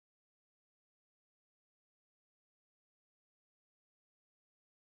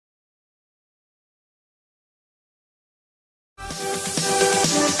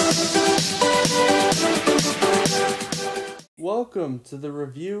Welcome to the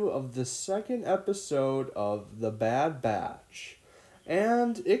review of the second episode of The Bad Batch.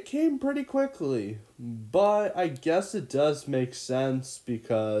 And it came pretty quickly, but I guess it does make sense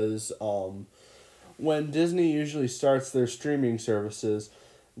because when Disney usually starts their streaming services,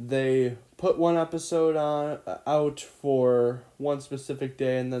 they put one episode out for one specific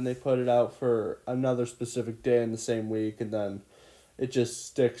day, and then they put it out for another specific day in the same week, and then it just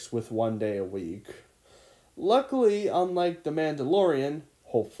sticks with one day a week. Luckily, unlike The Mandalorian,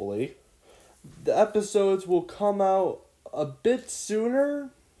 hopefully, the episodes will come out a bit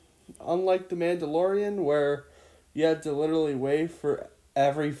sooner, unlike The Mandalorian, where you had to literally wait for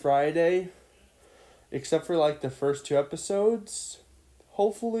every Friday, except for like the first two episodes.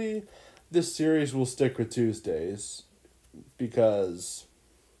 Hopefully, this series will stick with Tuesdays, because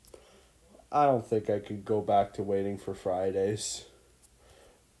I don't think I could go back to waiting for Fridays.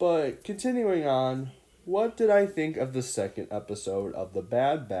 But continuing on, what did I think of the second episode of The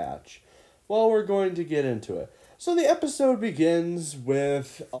Bad Batch? Well, we're going to get into it. So the episode begins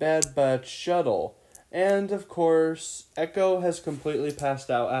with Bad Batch shuttle. And of course, Echo has completely passed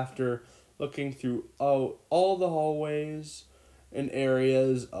out after looking through all the hallways and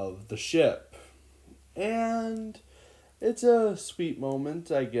areas of the ship. And it's a sweet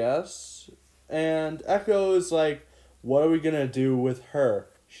moment, I guess. And Echo is like, what are we gonna do with her?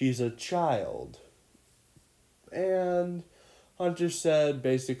 She's a child. And Hunter said,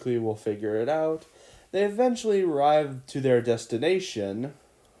 basically, we'll figure it out. They eventually arrive to their destination,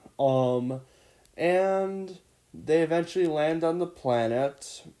 and they eventually land on the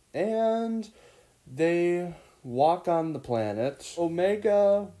planet, and they walk on the planet.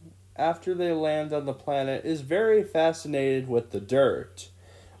 Omega, after they land on the planet, is very fascinated with the dirt,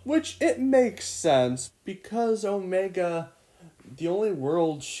 which it makes sense, because Omega, the only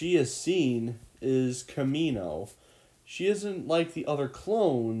world she has seen is Kamino. She isn't like the other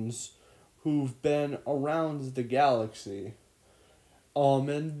clones who've been around the galaxy.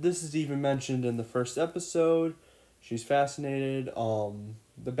 And this is even mentioned in the first episode. She's fascinated.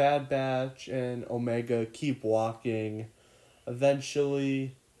 The Bad Batch and Omega keep walking.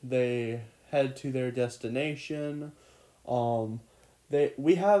 Eventually, they head to their destination.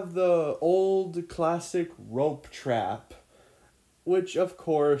 We have the old classic rope trap, which, of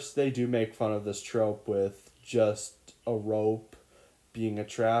course, they do make fun of this trope with just a rope being a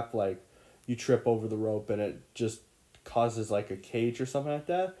trap. Like, you trip over the rope and it just causes, like, a cage or something like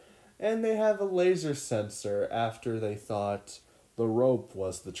that. And they have a laser sensor after they thought the rope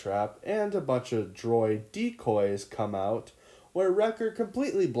was the trap. And a bunch of droid decoys come out where Wrecker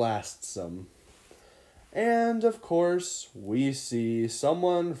completely blasts them. And, of course, we see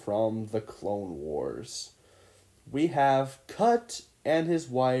someone from the Clone Wars. We have Cut and his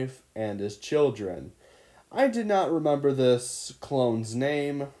wife and his children. I did not remember this clone's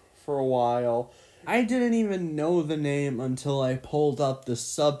name for a while. I didn't even know the name until I pulled up the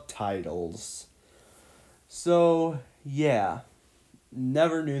subtitles. So, yeah.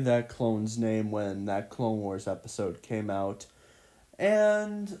 Never knew that clone's name when that Clone Wars episode came out.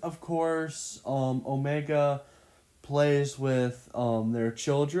 And, of course, Omega plays with their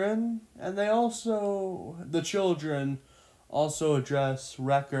children, and the children also address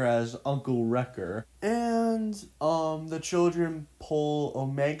Wrecker as Uncle Wrecker. And the children pull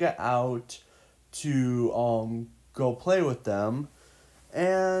Omega out to go play with them,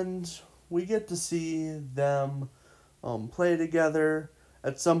 and we get to see them play together.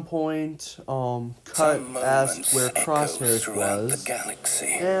 At some point, Cut asks where Crosshairs was,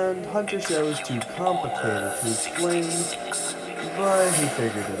 and Hunter said it was too complicated to explain, but he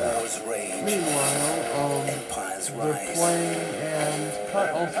figured it out. Meanwhile, they're playing, and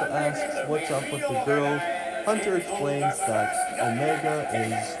Cut also asks what's up with the girl. Hunter explains that Omega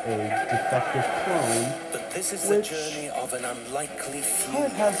is a defective clone, which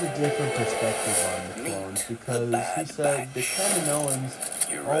Cut has a different perspective on the clones, because he said the Kaminoans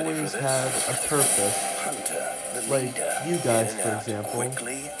always had a purpose, like you guys, for example,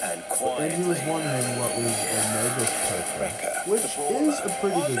 and he was wondering what was Omega's purpose, which is a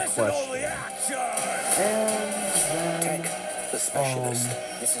pretty good question. And then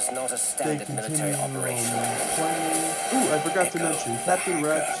they continue playing. Ooh, I forgot to mention, Captain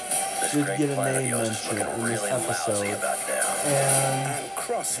Rex did get a name mentioned in this episode, and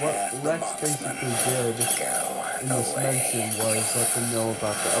what Rex basically did in this mention was let them know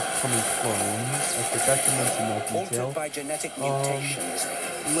about the upcoming clones. I forgot to mention that detail.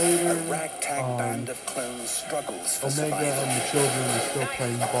 later, A ragtag band of clones struggles for Omega survival. and the children were still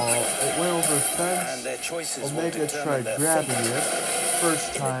playing ball. It went over a And fence. their choices will Omega determine tried their grabbing fate. it.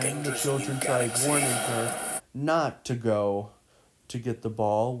 First In a time, the dangerous children new tried galaxy. warning her not to go to get the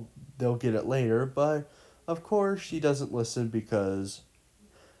ball. They'll get it later, but of course she doesn't listen because,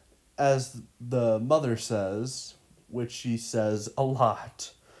 as the mother says, which she says a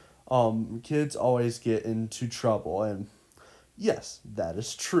lot, kids always get into trouble, and yes, that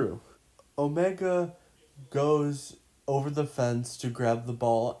is true. Omega goes over the fence to grab the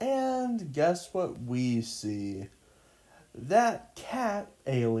ball, and guess what we see? That cat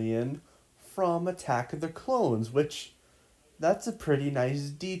alien from Attack of the Clones, which that's a pretty nice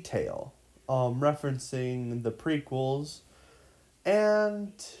detail. Referencing the prequels,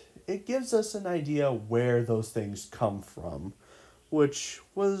 and it gives us an idea where those things come from, which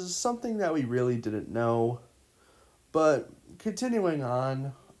was something that we really didn't know. But continuing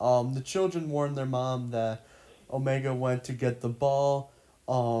on, the children warned their mom that Omega went to get the ball.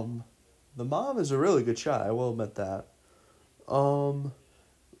 The mom is a really good shot, I will admit that.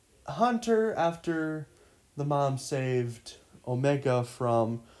 Hunter, after the mom saved Omega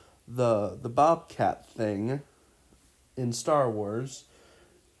from the Bobcat thing in Star Wars,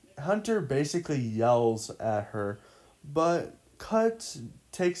 Hunter basically yells at her, but Cut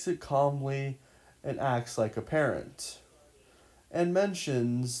takes it calmly and acts like a parent, and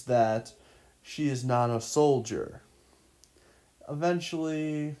mentions that she is not a soldier.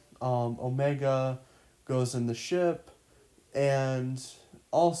 Eventually, Omega goes in the ship, and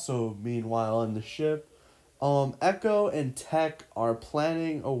also, meanwhile, in the ship, Echo and Tech are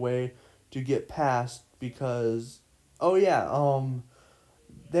planning a way to get past because, oh yeah,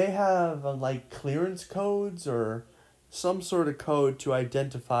 they have like clearance codes or some sort of code to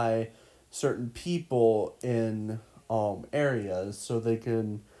identify certain people in areas so they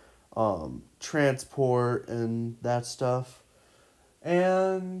can transport and that stuff.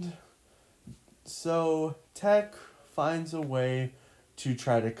 And so Tech finds a way to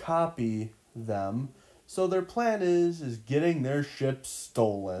try to copy them. So their plan is getting their ship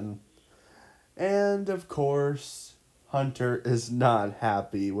stolen. And of course, Hunter is not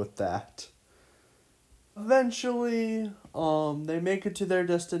happy with that. Eventually, they make it to their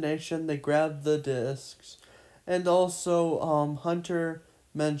destination, they grab the discs, and also, Hunter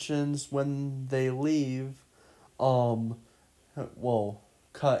mentions when they leave, um, well,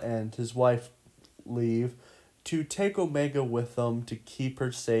 Cut and his wife leave, to take Omega with them to keep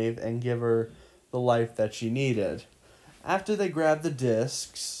her safe and give her the life that she needed. After they grab the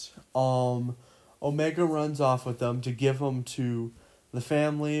discs, Omega runs off with them to give them to the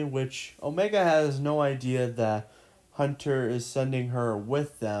family, which Omega has no idea that Hunter is sending her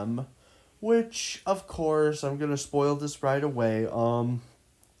with them, which, of course, I'm gonna spoil this right away.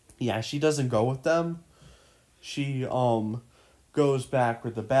 Yeah, she doesn't go with them. She, goes back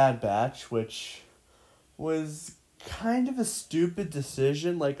with the Bad Batch, which was kind of a stupid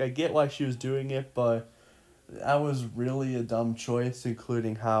decision. Like, I get why she was doing it, but that was really a dumb choice,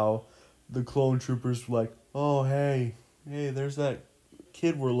 including how the clone troopers were like, oh, hey, there's that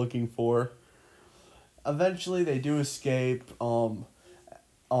kid we're looking for. Eventually, they do escape.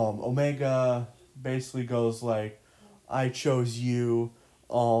 Omega basically goes like, I chose you,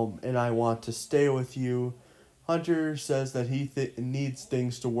 and I want to stay with you. Hunter says that he needs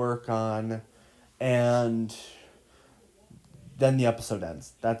things to work on, and then the episode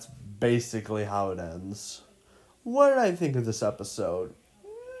ends. That's basically how it ends. What did I think of this episode?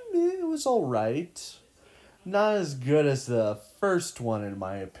 It was alright. Not as good as the first one, in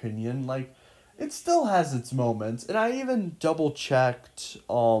my opinion. Like, it still has its moments, and I even double checked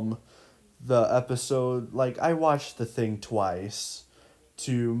the episode. Like, I watched the thing twice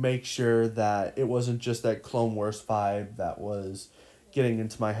to make sure that it wasn't just that Clone Wars vibe that was getting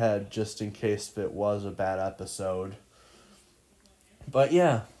into my head, just in case it was a bad episode. But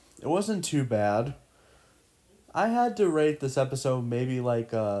yeah, it wasn't too bad. I had to rate this episode maybe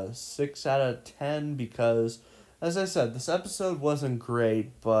like a 6 out of 10 because, as I said, this episode wasn't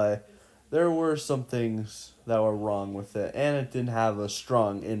great, but there were some things that were wrong with it, and it didn't have a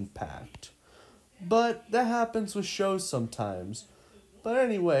strong impact. But that happens with shows sometimes. But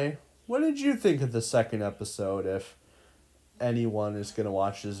anyway, what did you think of the second episode, if anyone is going to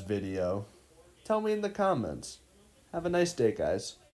watch this video? Tell me in the comments. Have a nice day, guys.